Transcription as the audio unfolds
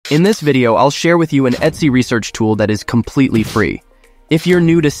In this video, I'll share with you an Etsy research tool that is completely free. If you're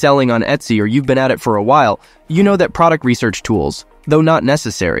new to selling on Etsy or you've been at it for a while, you know that product research tools, though not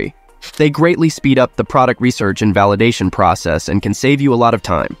necessary, they greatly speed up the product research and validation process and can save you a lot of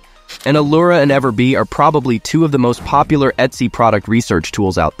time. And Alura and Everbee are probably two of the most popular Etsy product research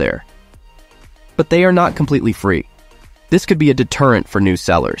tools out there. But they are not completely free. This could be a deterrent for new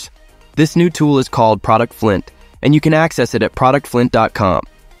sellers. This new tool is called ProductFlint, and you can access it at ProductFlint.com.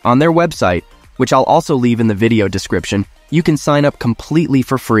 On their website, which I'll also leave in the video description, you can sign up completely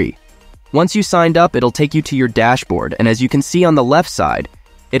for free. Once you signed up, it'll take you to your dashboard, and as you can see on the left side,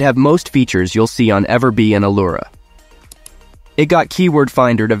 it have most features you'll see on Everbee and Alura. It got Keyword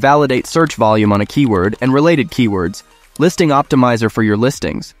Finder to validate search volume on a keyword and related keywords, Listing Optimizer for your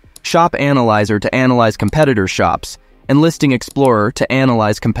listings, Shop Analyzer to analyze competitor shops, and Listing Explorer to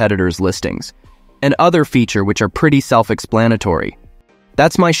analyze competitors' listings, and other features which are pretty self-explanatory.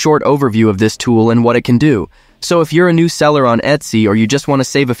 That's my short overview of this tool and what it can do. So if you're a new seller on Etsy or you just want to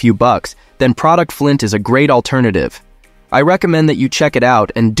save a few bucks, then ProductFlint is a great alternative. I recommend that you check it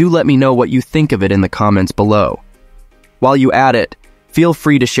out and do let me know what you think of it in the comments below. While you add it, feel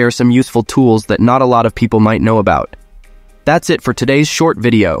free to share some useful tools that not a lot of people might know about. That's it for today's short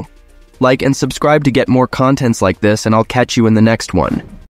video. Like and subscribe to get more contents like this, and I'll catch you in the next one.